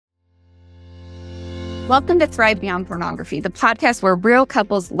Welcome to Thrive Beyond Pornography, the podcast where real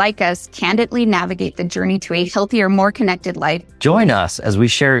couples like us candidly navigate the journey to a healthier, more connected life. Join us as we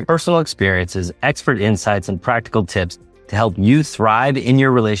share personal experiences, expert insights, and practical tips to help you thrive in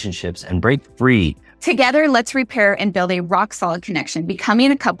your relationships and break free. Together, let's repair and build a rock-solid connection, becoming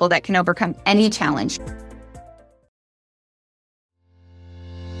a couple that can overcome any challenge.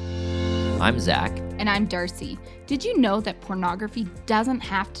 I'm Zach. And I'm Darcy. Did you know that pornography doesn't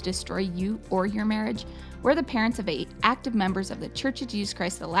have to destroy you or your marriage? We're the parents of 8 active members of the Church of Jesus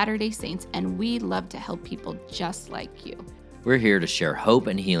Christ of Latter-day Saints, and we love to help people just like you. We're here to share hope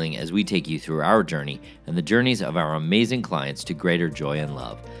and healing as we take you through our journey and the journeys of our amazing clients to greater joy and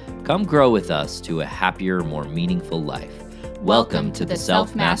love. Come grow with us to a happier, more meaningful life. Welcome to the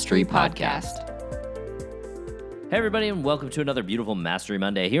Self-Mastery Podcast. Hey everybody, and welcome to another beautiful Mastery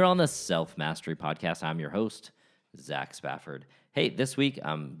Monday here on the Self-Mastery Podcast. I'm your host, Zach Spafford. Hey, this week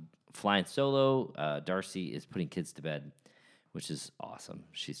I'm flying solo. Darcy is putting kids to bed, which is awesome.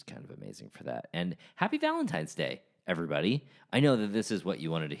 She's kind of amazing for that. And happy Valentine's Day, everybody. I know that this is what you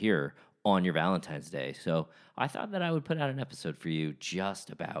wanted to hear on your Valentine's Day, so I thought that I would put out an episode for you just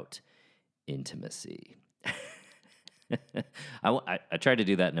about intimacy. I tried to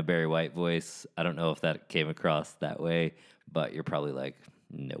do that in a Barry White voice. I don't know if that came across that way, but you're probably like,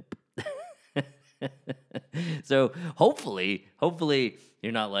 nope. So hopefully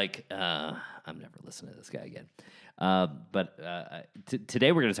you're not like, I'm never listening to this guy again.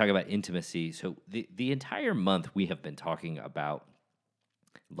 Today we're going to talk about intimacy. So the entire month we have been talking about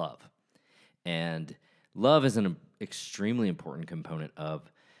love. And love is an extremely important component of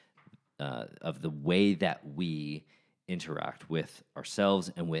the way that we interact with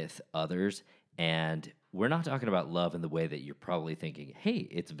ourselves and with others. And we're not talking about love in the way that you're probably thinking, hey,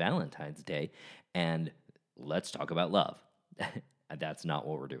 it's Valentine's Day, and let's talk about love. That's not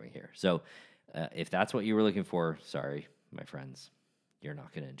what we're doing here. So if that's what you were looking for, sorry, my friends, you're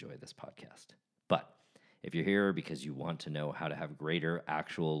not going to enjoy this podcast. But if you're here because you want to know how to have greater,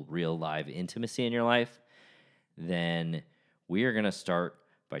 actual, real, live intimacy in your life, then we are going to start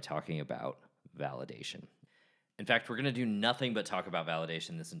by talking about validation. In fact, we're going to do nothing but talk about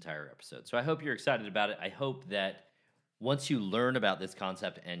validation this entire episode. So I hope you're excited about it. I hope that once you learn about this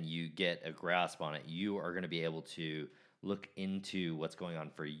concept and you get a grasp on it, you are going to be able to look into what's going on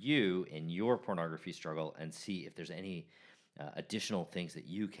for you in your pornography struggle and see if there's any additional things that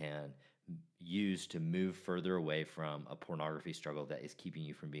you can use to move further away from a pornography struggle that is keeping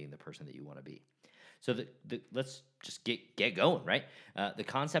you from being the person that you want to be. So let's just get going, right? The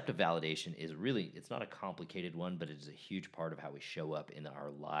concept of validation is really, it's not a complicated one, but it is a huge part of how we show up in our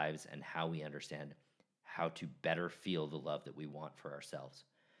lives and how we understand how to better feel the love that we want for ourselves.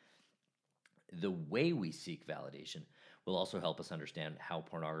 The way we seek validation will also help us understand how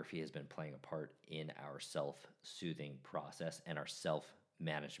pornography has been playing a part in our self-soothing process and our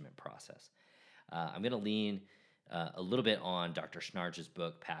self-management process. I'm going to lean a little bit on Dr. Schnarch's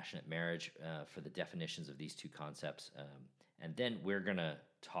book, Passionate Marriage, for the definitions of these two concepts. And then we're going to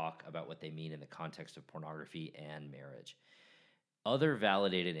talk about what they mean in the context of pornography and marriage. Other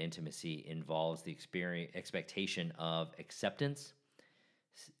validated intimacy involves the expectation of acceptance,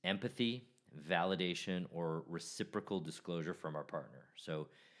 empathy, validation, or reciprocal disclosure from our partner. So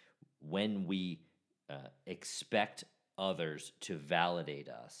when we expect others to validate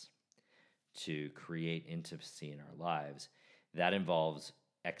us, to create intimacy in our lives, that involves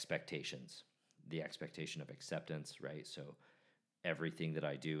expectations, the expectation of acceptance, right? So everything that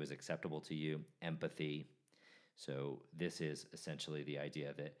I do is acceptable to you. Empathy. So this is essentially the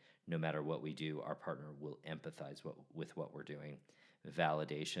idea that no matter what we do, our partner will empathize with what we're doing.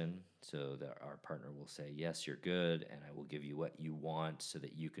 Validation, so that our partner will say, yes, you're good, and I will give you what you want so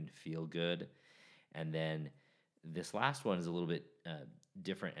that you can feel good. And then this last one is a little bit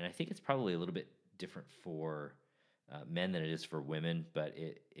different, and I think it's probably a little bit different for men than it is for women, but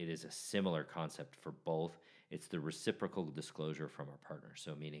it is a similar concept for both. It's the reciprocal disclosure from our partner.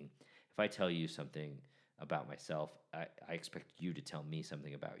 So meaning, if I tell you something about myself, I expect you to tell me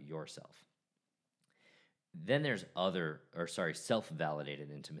something about yourself. Then there's self-validated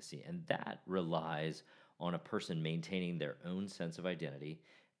intimacy, and that relies on a person maintaining their own sense of identity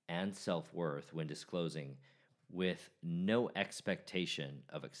and self-worth when disclosing, with no expectation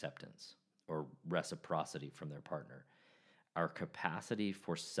of acceptance or reciprocity from their partner. Our capacity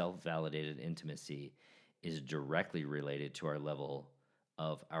for self-validated intimacy is directly related to our level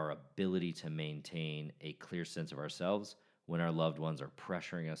of our ability to maintain a clear sense of ourselves when our loved ones are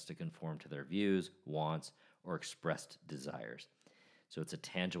pressuring us to conform to their views, wants, or expressed desires. So it's a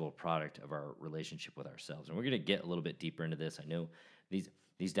tangible product of our relationship with ourselves. And we're going to get a little bit deeper into this. I know these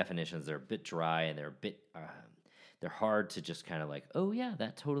these definitions, they're a bit dry and they're hard to just kind of like, oh yeah,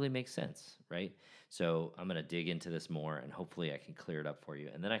 that totally makes sense, right? So I'm going to dig into this more and hopefully I can clear it up for you.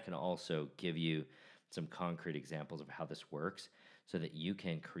 And then I can also give you some concrete examples of how this works so that you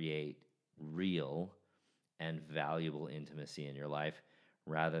can create real and valuable intimacy in your life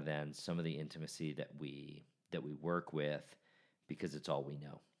rather than some of the intimacy that we work with because it's all we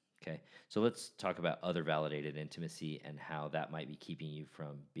know. Okay, so let's talk about other validated intimacy and how that might be keeping you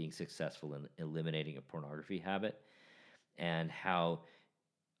from being successful in eliminating a pornography habit, and how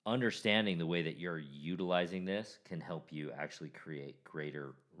understanding the way that you're utilizing this can help you actually create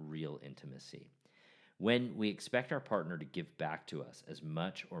greater real intimacy. When we expect our partner to give back to us as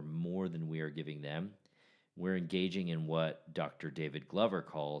much or more than we are giving them, we're engaging in what Dr. David Glover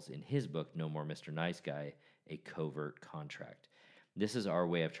calls in his book, No More Mr. Nice Guy, a covert contract. This is our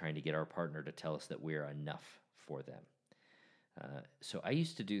way of trying to get our partner to tell us that we are enough for them. So I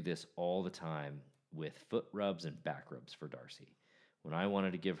used to do this all the time with foot rubs and back rubs for Darcy. When I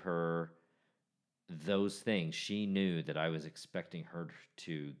wanted to give her those things, she knew that I was expecting her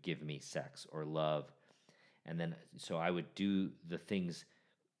to give me sex or love. And then, so I would do the things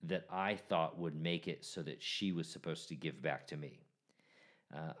that I thought would make it so that she was supposed to give back to me.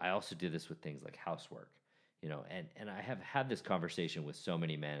 I also did this with things like housework. And I have had this conversation with so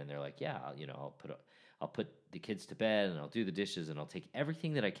many men, and they're like, yeah, I'll put the kids to bed, and I'll do the dishes, and I'll take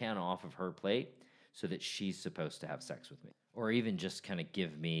everything that I can off of her plate so that she's supposed to have sex with me, or even just kind of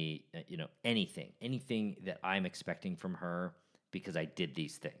give me, anything that I'm expecting from her because I did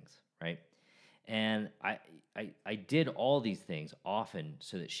these things, right? And I did all these things often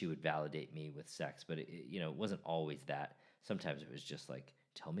so that she would validate me with sex, but it wasn't always that. Sometimes it was just like,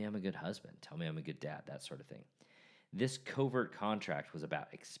 tell me I'm a good husband. Tell me I'm a good dad, that sort of thing. This covert contract was about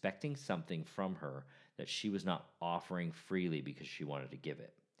expecting something from her that she was not offering freely because she wanted to give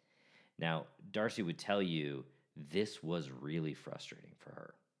it. Now, Darcy would tell you this was really frustrating for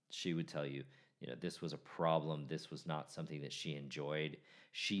her. She would tell you, this was a problem. This was not something that she enjoyed.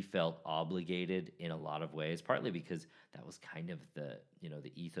 She felt obligated in a lot of ways, partly because that was kind of the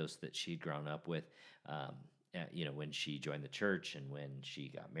ethos that she'd grown up with. When she joined the church and when she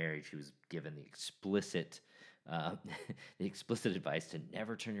got married, she was given the explicit advice to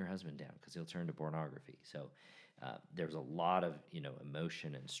never turn your husband down because he'll turn to pornography. So there's a lot of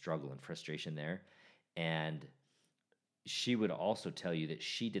emotion and struggle and frustration there. And she would also tell you that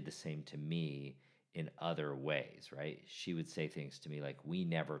she did the same to me in other ways, right? She would say things to me like, we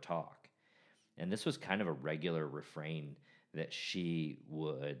never talk. And this was kind of a regular refrain that she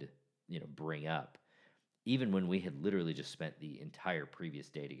would bring up, even when we had literally just spent the entire previous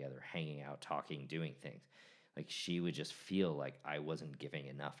day together, hanging out, talking, doing things. Like, she would just feel like I wasn't giving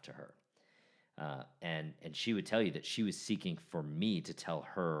enough to her. And she would tell you that she was seeking for me to tell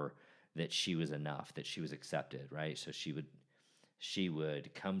her that she was enough, that she was accepted, right? So she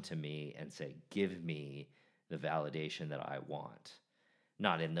would come to me and say, give me the validation that I want.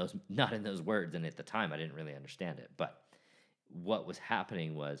 Not in those words, and at the time I didn't really understand it. But what was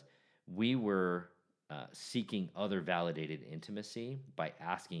happening was we were seeking other validated intimacy by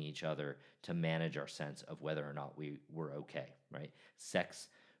asking each other to manage our sense of whether or not we were okay, right? Sex,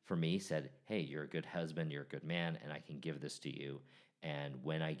 for me, said, hey, you're a good husband, you're a good man, and I can give this to you. And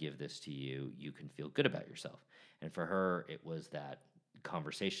when I give this to you, you can feel good about yourself. And for her, it was that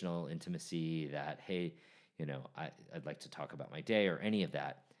conversational intimacy that, hey, I'd like to talk about my day or any of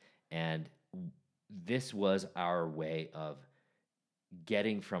that. And this was our way of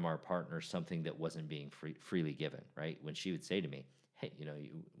getting from our partner something that wasn't being freely given, right? When she would say to me, hey,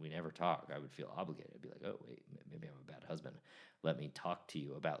 we never talk, I would feel obligated. I'd be like, oh, wait, maybe I'm a bad husband. Let me talk to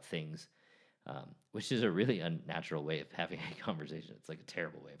you about things, which is a really unnatural way of having a conversation. It's like a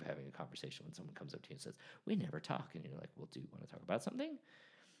terrible way of having a conversation when someone comes up to you and says, we never talk. And you're like, well, do you want to talk about something?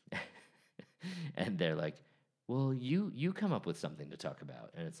 And they're like, well, you come up with something to talk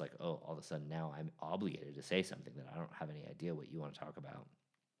about. And it's like, oh, all of a sudden now I'm obligated to say something that I don't have any idea what you want to talk about.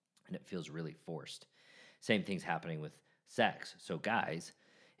 And it feels really forced. Same thing's happening with sex. So guys,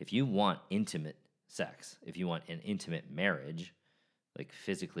 if you want intimate sex, if you want an intimate marriage, like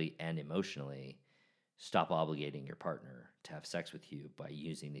physically and emotionally, stop obligating your partner to have sex with you by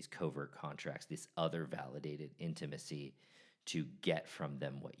using these covert contracts, this other validated intimacy to get from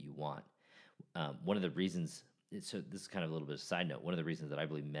them what you want. One of the reasons, so this is kind of a little bit of a side note, one of the reasons that I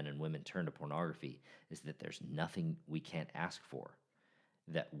believe men and women turn to pornography is that there's nothing we can't ask for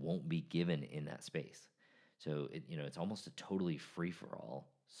that won't be given in that space. So it's almost a totally free-for-all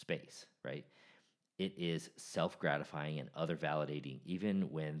space, right? It is self-gratifying and other validating,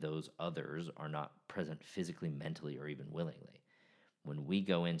 even when those others are not present physically, mentally, or even willingly. When we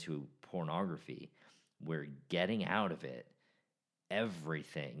go into pornography, we're getting out of it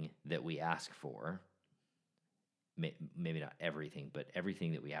everything that we ask for. Maybe not everything, but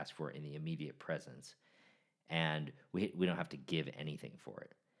everything that we ask for in the immediate presence. And we don't have to give anything for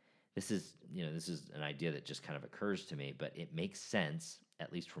it. This is an idea that just kind of occurs to me, but it makes sense,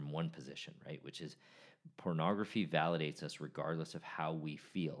 at least from one position, right? Which is pornography validates us regardless of how we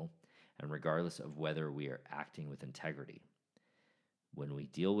feel and regardless of whether we are acting with integrity. When we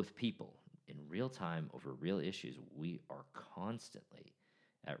deal with people in real time over real issues, we are constantly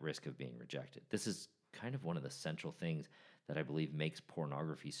at risk of being rejected. This is kind of one of the central things that I believe makes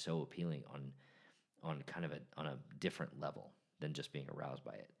pornography so appealing on a different level than just being aroused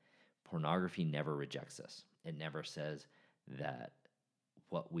by it. Pornography never rejects us. It never says that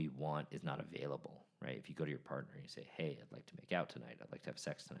what we want is not available, right? If you go to your partner and you say, hey, I'd like to make out tonight. I'd like to have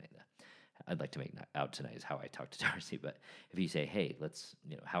sex tonight. I'd like to make out tonight is how I talk to Darcy. But if you say, hey, let's,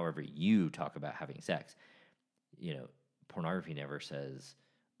 however you talk about having sex, pornography never says,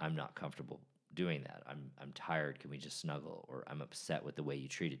 I'm not comfortable doing that. I'm tired. Can we just snuggle? Or I'm upset with the way you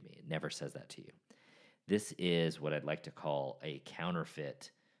treated me. It never says that to you. This is what I'd like to call a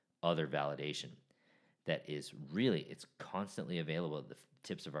counterfeit other validation that is really, it's constantly available at the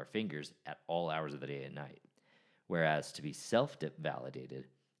tips of our fingers at all hours of the day and night. Whereas to be self-validated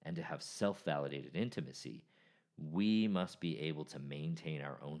and to have self-validated intimacy, we must be able to maintain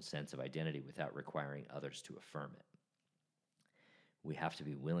our own sense of identity without requiring others to affirm it. We have to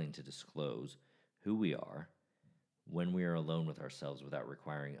be willing to disclose who we are when we are alone with ourselves without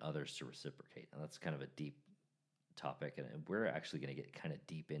requiring others to reciprocate. And that's kind of a deep topic, and we're actually going to get kind of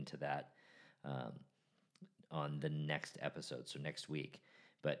deep into that on the next episode, so next week.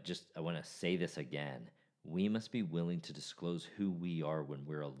 But just, I want to say this again. We must be willing to disclose who we are when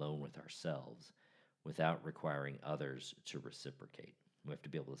we're alone with ourselves without requiring others to reciprocate. We have to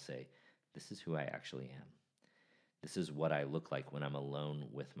be able to say, this is who I actually am. This is what I look like when I'm alone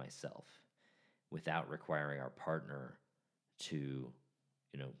with myself, without requiring our partner to,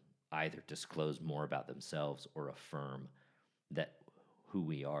 either disclose more about themselves or affirm that who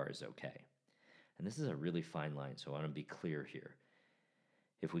we are is okay. And this is a really fine line, so I want to be clear here.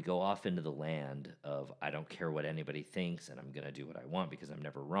 If we go off into the land of, I don't care what anybody thinks and I'm going to do what I want because I'm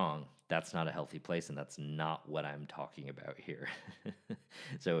never wrong, that's not a healthy place, and that's not what I'm talking about here.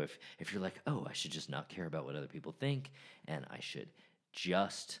 So if you're like, oh, I should just not care about what other people think and I should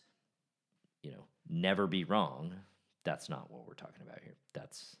just, never be wrong, that's not what we're talking about here.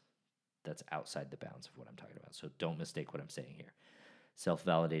 That's outside the bounds of what I'm talking about. So don't mistake what I'm saying here.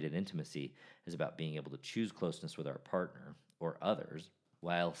 Self-validated intimacy is about being able to choose closeness with our partner or others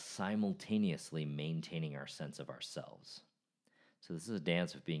while simultaneously maintaining our sense of ourselves. So this is a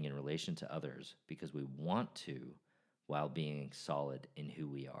dance of being in relation to others because we want to, while being solid in who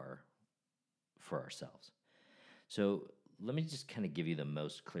we are for ourselves. So let me just kind of give you the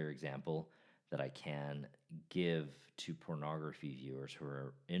most clear example that I can give to pornography viewers who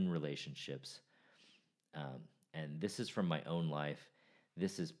are in relationships. And this is from my own life.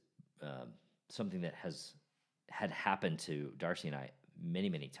 This is something that had happened to Darcy and I many,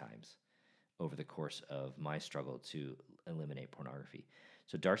 many times over the course of my struggle to eliminate pornography.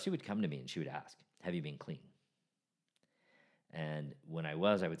 So Darcy would come to me and she would ask, have you been clean? And when I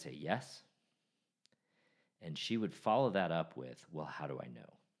would say yes. And she would follow that up with, well, how do I know?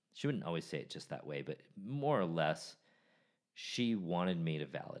 She wouldn't always say it just that way, but more or less, she wanted me to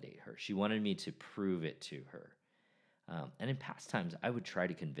validate her. She wanted me to prove it to her. And in past times, I would try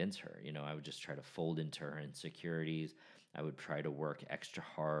to convince her. I would just try to fold into her insecurities. I would try to work extra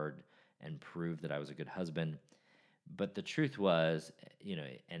hard and prove that I was a good husband. But the truth was,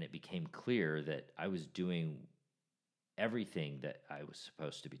 and it became clear that I was doing everything that I was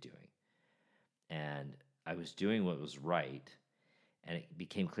supposed to be doing. And I was doing what was right. And it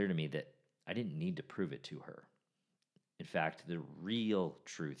became clear to me that I didn't need to prove it to her. In fact, the real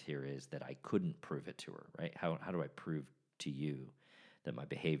truth here is that I couldn't prove it to her, right? How do I prove to you that my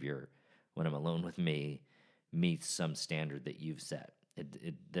behavior when I'm alone with me meets some standard that you've set?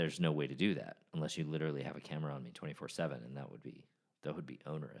 There's no way to do that unless you literally have a camera on me 24/7, and that would be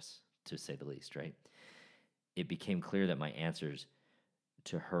onerous, to say the least, right? It became clear that my answers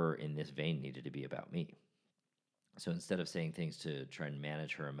to her in this vein needed to be about me. So instead of saying things to try and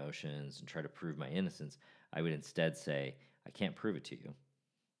manage her emotions and try to prove my innocence, I would instead say, I can't prove it to you.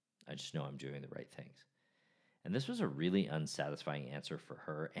 I just know I'm doing the right things. And this was a really unsatisfying answer for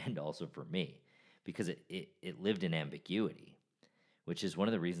her and also for me because it lived in ambiguity, which is one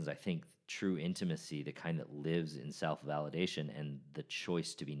of the reasons I think true intimacy, the kind that lives in self-validation and the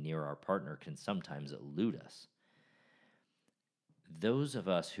choice to be near our partner, can sometimes elude us. those of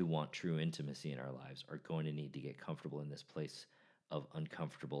us who want true intimacy in our lives are going to need to get comfortable in this place of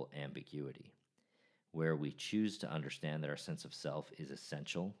uncomfortable ambiguity, where we choose to understand that our sense of self is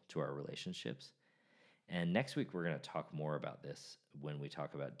essential to our relationships. And next week, we're going to talk more about this when we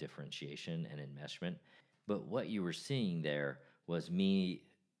talk about differentiation and enmeshment. But what you were seeing there was me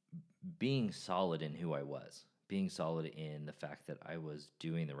being solid in who I was, being solid in the fact that I was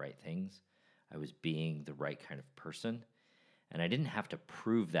doing the right things. I was being the right kind of person. And I didn't have to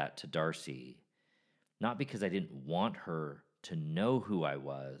prove that to Darcy, not because I didn't want her to know who I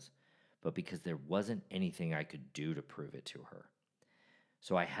was, but because there wasn't anything I could do to prove it to her.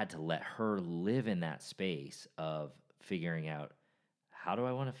 So I had to let her live in that space of figuring out, how do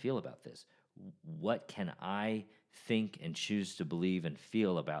I want to feel about this? What can I think and choose to believe and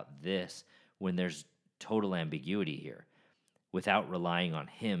feel about this when there's total ambiguity here, without relying on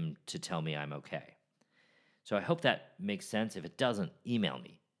him to tell me I'm okay? So I hope that makes sense. If it doesn't, email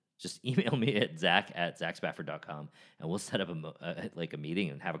me. Just email me at zach@zachspafford.com, and we'll set up a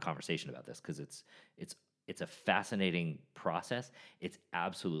meeting and have a conversation about this, because it's a fascinating process. It's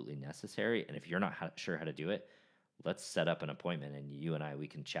absolutely necessary, and if you're not sure how to do it, let's set up an appointment, and you and we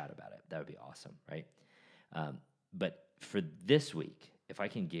can chat about it. That would be awesome, right? But for this week, if I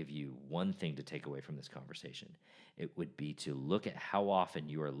can give you one thing to take away from this conversation, it would be to look at how often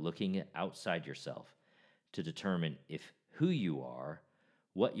you are looking outside yourself to determine if who you are,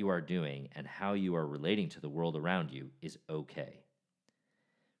 what you are doing, and how you are relating to the world around you is okay,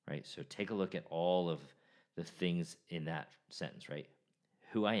 right? So take a look at all of the things in that sentence, right?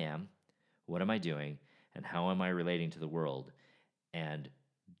 Who I am, what am I doing, and how am I relating to the world? And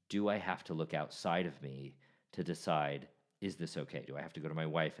do I have to look outside of me to decide, is this okay? Do I have to go to my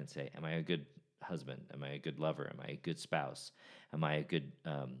wife and say, am I a good husband? Am I a good lover? Am I a good spouse? Am I a good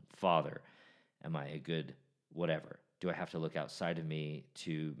father? Am I a good whatever? Do I have to look outside of me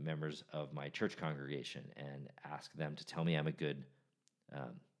to members of my church congregation and ask them to tell me I'm a good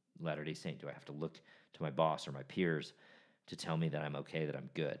Latter-day Saint? Do I have to look to my boss or my peers to tell me that I'm okay, that I'm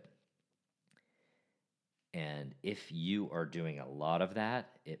good? And if you are doing a lot of that,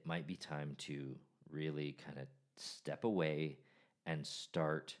 it might be time to really kind of step away and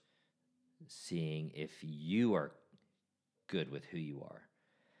start seeing if you are good with who you are.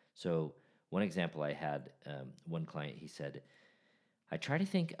 So one example I had, one client, he said, I try to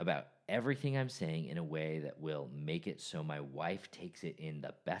think about everything I'm saying in a way that will make it so my wife takes it in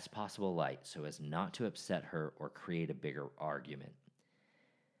the best possible light so as not to upset her or create a bigger argument.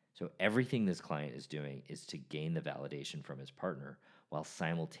 So everything this client is doing is to gain the validation from his partner, while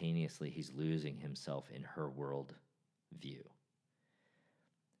simultaneously he's losing himself in her world view.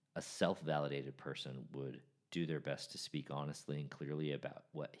 A self-validated person would do their best to speak honestly and clearly about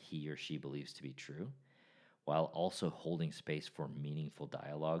what he or she believes to be true, while also holding space for meaningful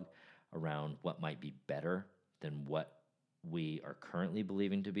dialogue around what might be better than what we are currently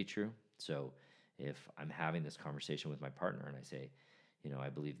believing to be true. So if I'm having this conversation with my partner and I say, I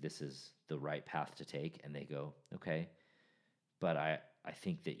believe this is the right path to take, and they go, okay, but I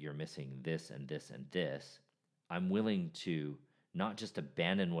think that you're missing this and this and this, I'm willing to not just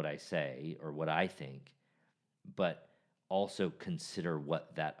abandon what I say or what I think, but also consider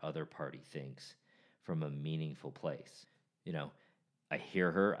what that other party thinks from a meaningful place. I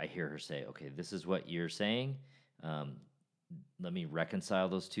hear her say, okay, this is what you're saying. Let me reconcile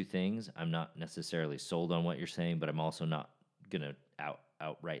those two things. I'm not necessarily sold on what you're saying, but I'm also not going to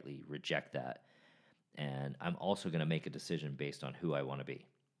outrightly reject that. And I'm also going to make a decision based on who I want to be.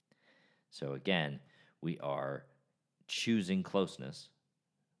 So again, we are choosing closeness,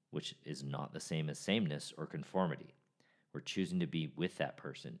 which is not the same as sameness or conformity. We're choosing to be with that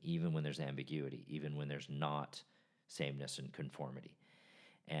person, even when there's ambiguity, even when there's not sameness and conformity.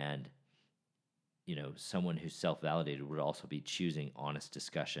 And, someone who's self-validated would also be choosing honest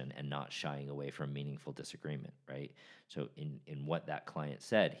discussion and not shying away from meaningful disagreement, right? So in what that client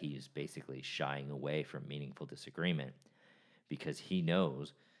said, he's basically shying away from meaningful disagreement because he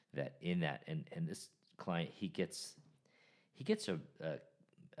knows that in that, and this client, he gets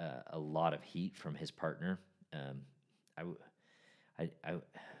a lot of heat from his partner. I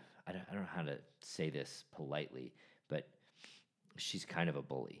don't know how to say this politely, but she's kind of a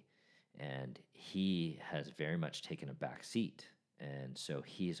bully, and he has very much taken a back seat. And so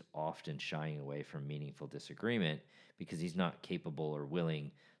he's often shying away from meaningful disagreement because he's not capable or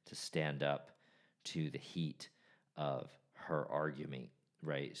willing to stand up to the heat of her argument,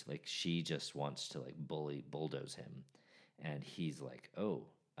 right? Like she just wants to bulldoze him. And he's like,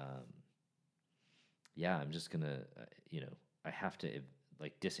 yeah, I'm just gonna, I have to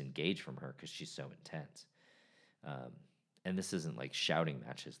disengage from her because she's so intense. and this isn't like shouting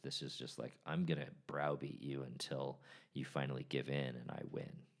matches. This is just like, I'm going to browbeat you until you finally give in and I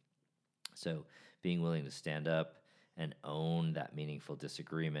win. So being willing to stand up and own that meaningful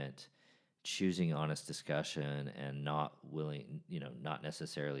disagreement, choosing honest discussion, and not willing, not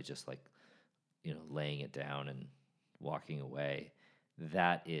necessarily just like, laying it down and walking away.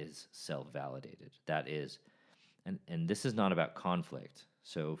 That is self-validated. That is, and this is not about conflict.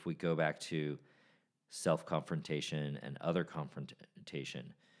 So if we go back to self-confrontation and other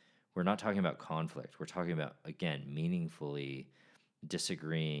confrontation, we're not talking about conflict. We're talking about, again, meaningfully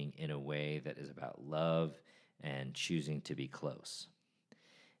disagreeing in a way that is about love and choosing to be close.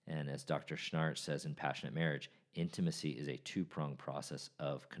 And as Dr. Schnarch says in Passionate Marriage, intimacy is a two-pronged process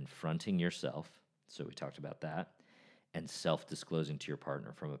of confronting yourself, so we talked about that, and self-disclosing to your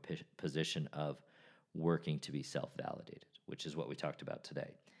partner from a position of working to be self-validated, which is what we talked about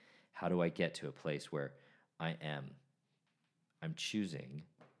today. How do I get to a place where I'm choosing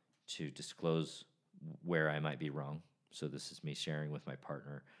to disclose where I might be wrong? So this is me sharing with my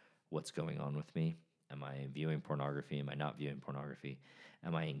partner what's going on with me. Am I viewing pornography? Am I not viewing pornography?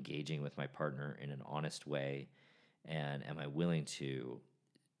 Am I engaging with my partner in an honest way? And am I willing to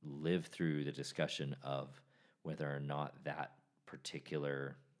live through the discussion of whether or not that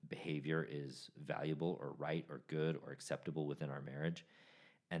particular behavior is valuable or right or good or acceptable within our marriage?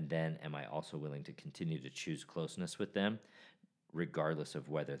 And then am I also willing to continue to choose closeness with them regardless of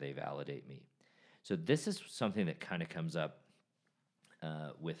whether they validate me? So this is something that kind of comes up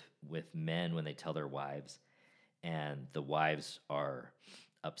with men when they tell their wives, and the wives are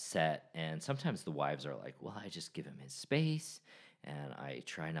upset, and sometimes the wives are like, well, I just give him his space, and I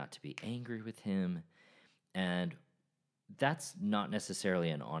try not to be angry with him, and that's not necessarily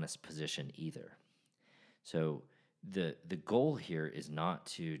an honest position either. So the goal here is not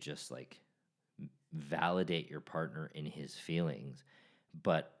to just like validate your partner in his feelings,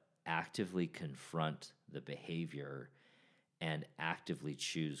 but actively confront the behavior and actively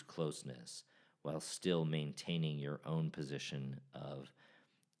choose closeness while still maintaining your own position of,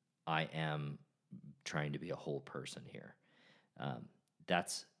 I am trying to be a whole person here.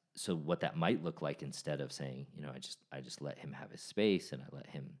 So what that might look like, instead of saying, I just let him have his space and I let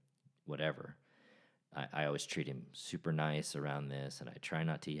him whatever. I always treat him super nice around this, and I try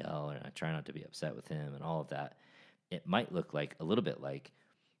not to yell, and I try not to be upset with him, and all of that. It might look like a little bit like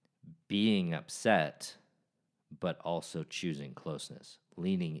being upset, but also choosing closeness,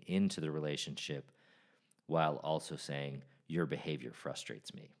 leaning into the relationship while also saying, your behavior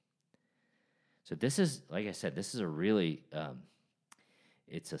frustrates me. So this is, like I said, this is a really,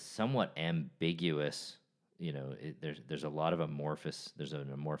 it's a somewhat ambiguous, there's a lot of there's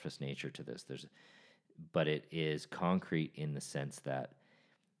an amorphous nature to this. But it is concrete in the sense that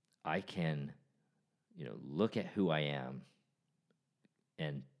I can, look at who I am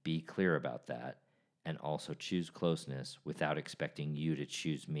and be clear about that, and also choose closeness without expecting you to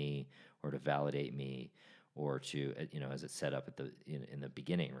choose me or to validate me, or to, as it's set up in the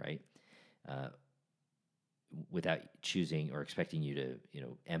beginning, right? Without choosing or expecting you to,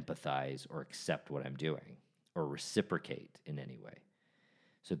 empathize or accept what I'm doing or reciprocate in any way.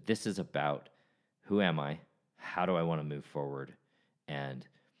 So this is about, who am I? How do I want to move forward? And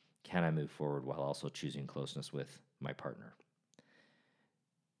can I move forward while also choosing closeness with my partner?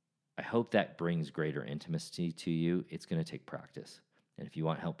 I hope that brings greater intimacy to you. It's going to take practice. And if you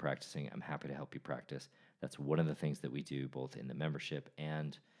want help practicing, I'm happy to help you practice. That's one of the things that we do both in the membership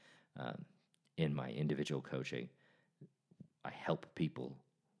and in my individual coaching. I help people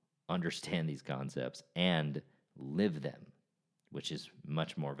understand these concepts and live them, which is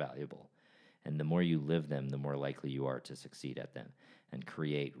much more valuable. And the more you live them, the more likely you are to succeed at them and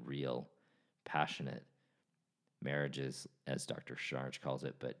create real, passionate marriages, as Dr. Schnarch calls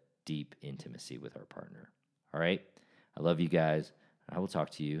it, but deep intimacy with our partner. All right? I love you guys. I will talk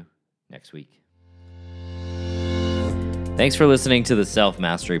to you next week. Thanks for listening to the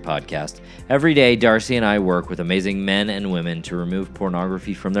Self-Mastery Podcast. Every day, Darcy and I work with amazing men and women to remove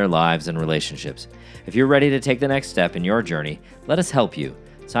pornography from their lives and relationships. If you're ready to take the next step in your journey, let us help you.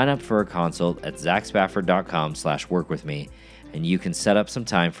 Sign up for a consult at zachspafford.com/workwithme, and you can set up some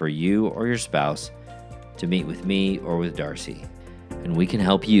time for you or your spouse to meet with me or with Darcy, and we can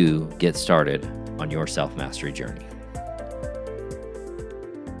help you get started on your self-mastery journey.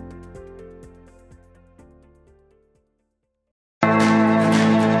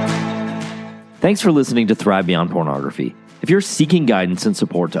 Thanks for listening to Thrive Beyond Pornography. If you're seeking guidance and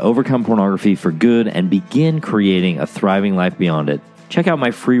support to overcome pornography for good and begin creating a thriving life beyond it, check out my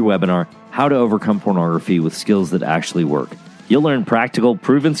free webinar, How to Overcome Pornography with Skills That Actually Work. You'll learn practical,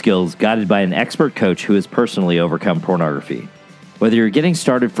 proven skills guided by an expert coach who has personally overcome pornography. Whether you're getting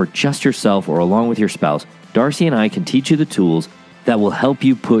started for just yourself or along with your spouse, Darcy and I can teach you the tools that will help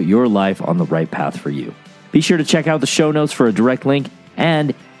you put your life on the right path for you. Be sure to check out the show notes for a direct link,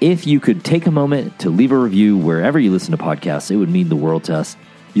 and if you could take a moment to leave a review wherever you listen to podcasts, it would mean the world to us.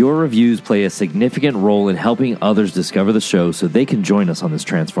 Your reviews play a significant role in helping others discover the show so they can join us on this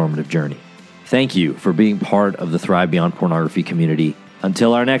transformative journey. Thank you for being part of the Thrive Beyond Pornography community.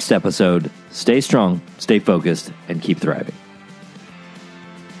 Until our next episode, stay strong, stay focused, and keep thriving.